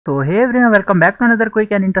So hey everyone, welcome back to another quick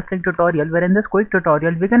and interesting tutorial, where in this quick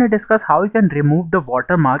tutorial we're going to discuss how you can remove the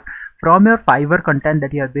watermark from your Fiverr content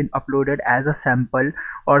that you have been uploaded as a sample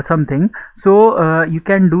or something. So you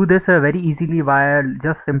can do this very easily while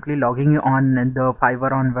just simply logging on the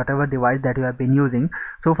Fiverr on whatever device that you have been using.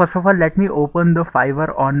 So first of all, let me open the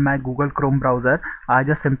Fiverr on my Google Chrome browser. I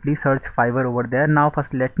just simply search Fiverr over there. Now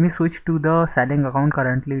first let me switch to the selling account.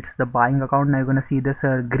 Currently it's the buying account. Now you're going to see this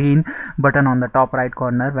green button on the top right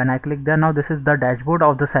corner. When I click there, now this is the dashboard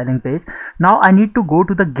of the selling page. Now I need to go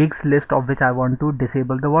to the gigs list of which I want to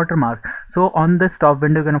disable the watermark. So on this top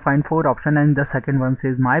window you're going to find 4 options, and the second one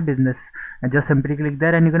says my business, and just simply click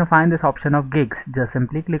there and you're going to find this option of gigs. Just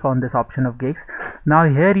simply click on this option of gigs. Now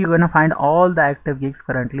here you're going to find all the active gigs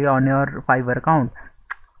currently on your Fiverr account.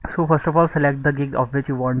 So first of all, select the gig of which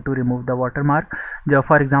you want to remove the watermark.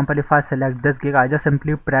 For example, if I select this gig, I just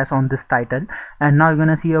simply press on this title, and now you're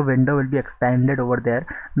gonna see a window will be expanded over there.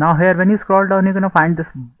 Now here when you scroll down, you're gonna find this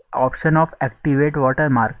option of activate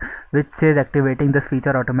watermark, which says activating this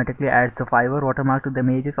feature automatically adds the Fiverr watermark to the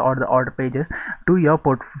images or the order pages to your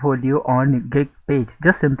portfolio on gig page.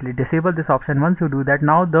 Just simply disable this option. Once you do that,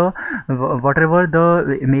 now the whatever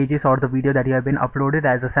the images or the video that you have been uploaded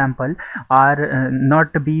as a sample are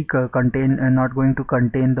not going to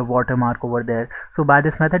contain the watermark over there. So by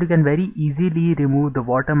this method you can very easily remove the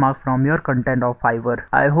watermark from your content of Fiverr.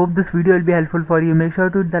 I hope this video will be helpful for you. Make sure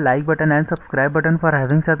to hit the like button and subscribe button for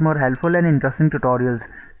having such more helpful and interesting tutorials.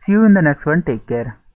 See you in the next one. Take care.